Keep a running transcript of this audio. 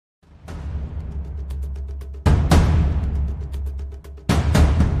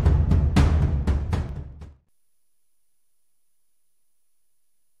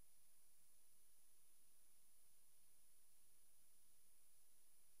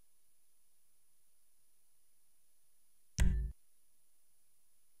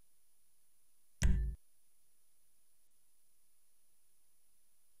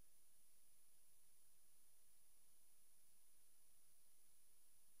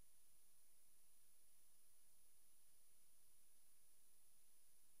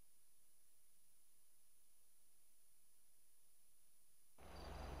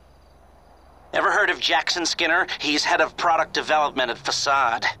Ever heard of Jackson Skinner? He's head of product development at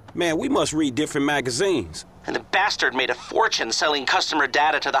Facade. Man, we must read different magazines. And the bastard made a fortune selling customer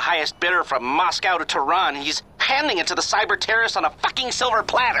data to the highest bidder from Moscow to Tehran. He's handing it to the cyber terrorists on a fucking silver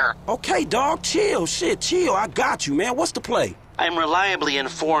platter. Okay, dog, chill. Shit, chill. I got you, man. What's the play? I'm reliably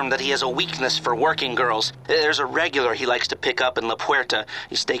informed that he has a weakness for working girls. There's a regular he likes to pick up in La Puerta.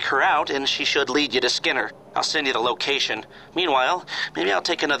 You stake her out, and she should lead you to Skinner. I'll send you the location. Meanwhile, maybe I'll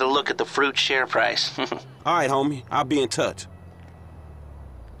take another look at the fruit share price. All right, homie. I'll be in touch.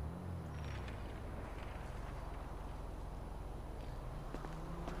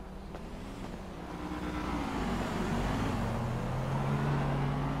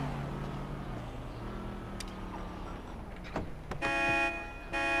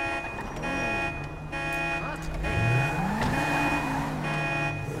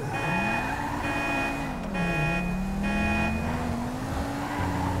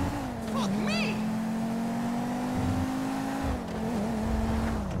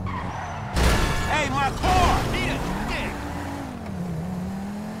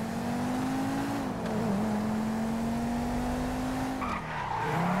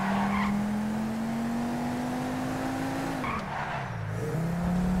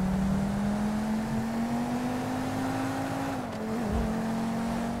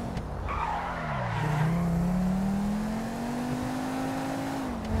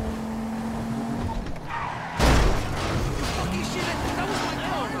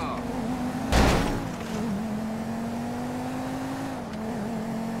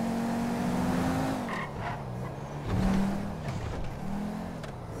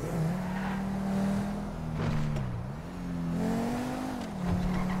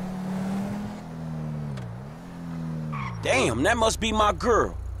 Damn, that must be my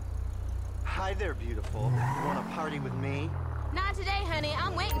girl. Hi there, beautiful. You want to party with me? Not today, honey.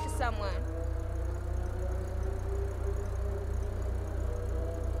 I'm waiting for someone.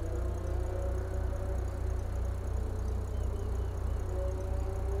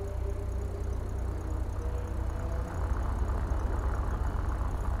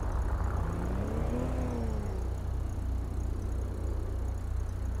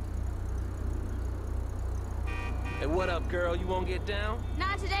 Hey, what up, girl? You won't get down?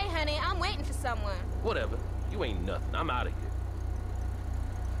 Not today, honey. I'm waiting for someone. Whatever. You ain't nothing. I'm out of here.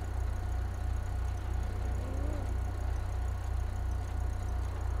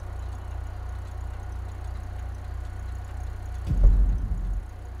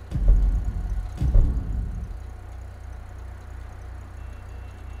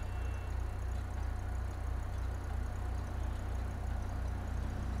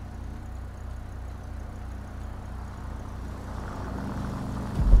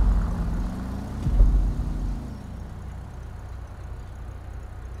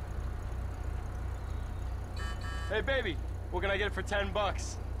 Hey, baby, what can I get for 10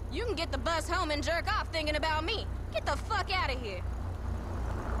 bucks? You can get the bus home and jerk off thinking about me. Get the fuck out of here.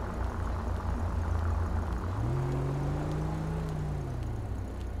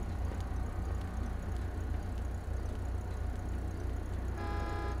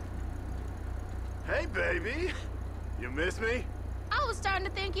 Hey, baby. You miss me? I was starting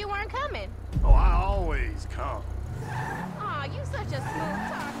to think you weren't coming. Oh, I always come. Aw, you such a smooth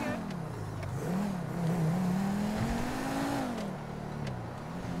talker.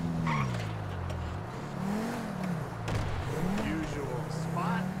 Usual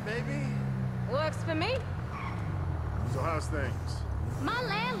spot, baby? Works for me. So how's things? My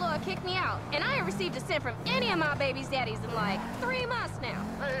landlord kicked me out, and I ain't received a cent from any of my baby's daddies in like 3 months now.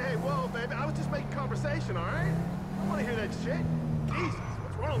 Hey, whoa, baby. I was just making conversation, all right? I don't want to hear that shit. Jesus,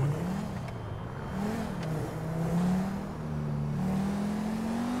 what's wrong with you?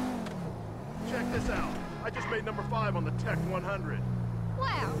 Check this out. I just made number 5 on the Tech 100.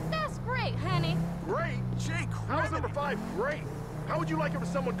 Wow, that's great, honey. Great? Jake, how is number 5 great? How would you like it if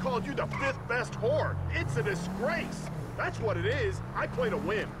someone called you the 5th best whore? It's a disgrace. That's what it is. I play to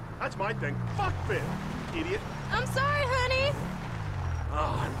win. That's my thing. Fuck 5th, idiot. I'm sorry, honey.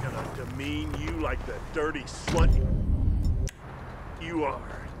 Oh, I'm gonna demean you like the dirty slut you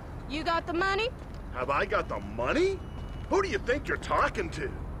are. You got the money? Have I got the money? Who do you think you're talking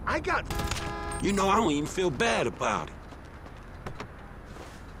to? I got... You know, I don't even feel bad about it.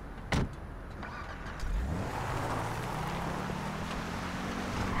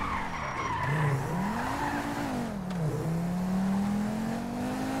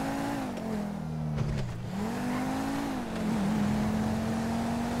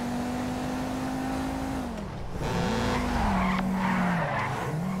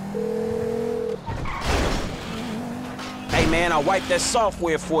 Hey, man, I wiped that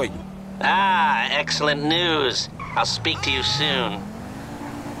software for you. Ah, excellent news. I'll speak to you soon.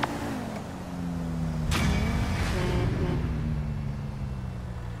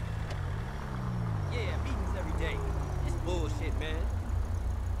 Yeah, meetings every day. It's bullshit, man.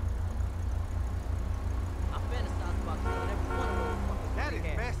 I fantasize about killing every one of those fuckers. That is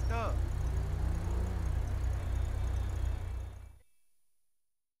messed up.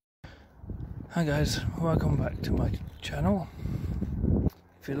 Hi guys, welcome back to my channel.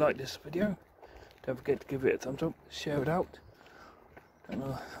 If you like this video, don't forget to give it a thumbs up, share it out, and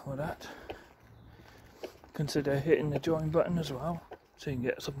all that. Consider hitting the join button as well, so you can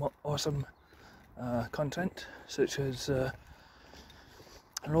get some awesome content, such as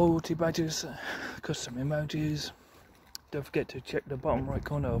loyalty badges, custom emojis. Don't forget to check the bottom right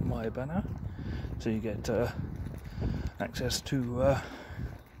corner of my banner, so you get access to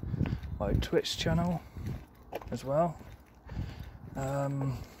my Twitch channel as well,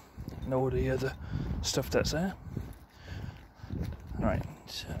 and all the other stuff that's there. Right,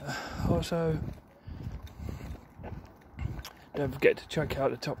 also don't forget to check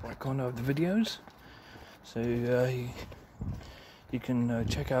out the top right corner of the videos, so you can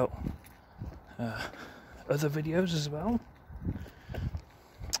check out other videos as well.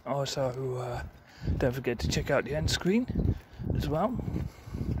 Also don't forget to check out the end screen as well,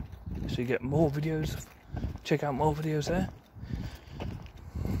 so you get more videos, check out more videos there.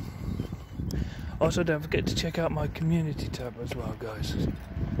 Also don't forget to check out my community tab as well, guys.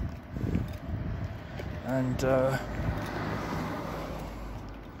 And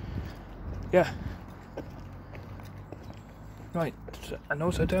yeah, right, and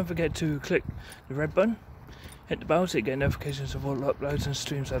also don't forget to click the red button, hit the bell so you get notifications of all the uploads and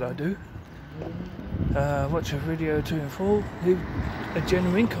streams that I do. Watch a video to in full, leave a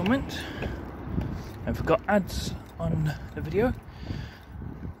genuine comment, and if you've got ads on the video,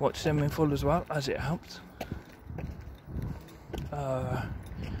 watch them in full as well, as it helps.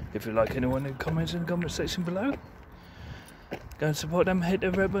 If you like anyone who comments in the comment section below, go and support them, hit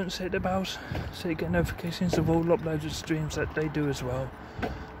the red buttons, hit the bells, so you get notifications of all uploads and streams that they do as well.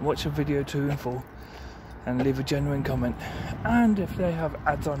 Watch a video too in full, and leave a genuine comment. And if they have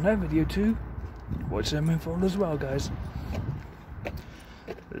ads on their video too, watch them in full as well, guys.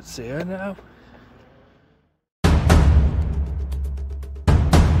 Let's see her now.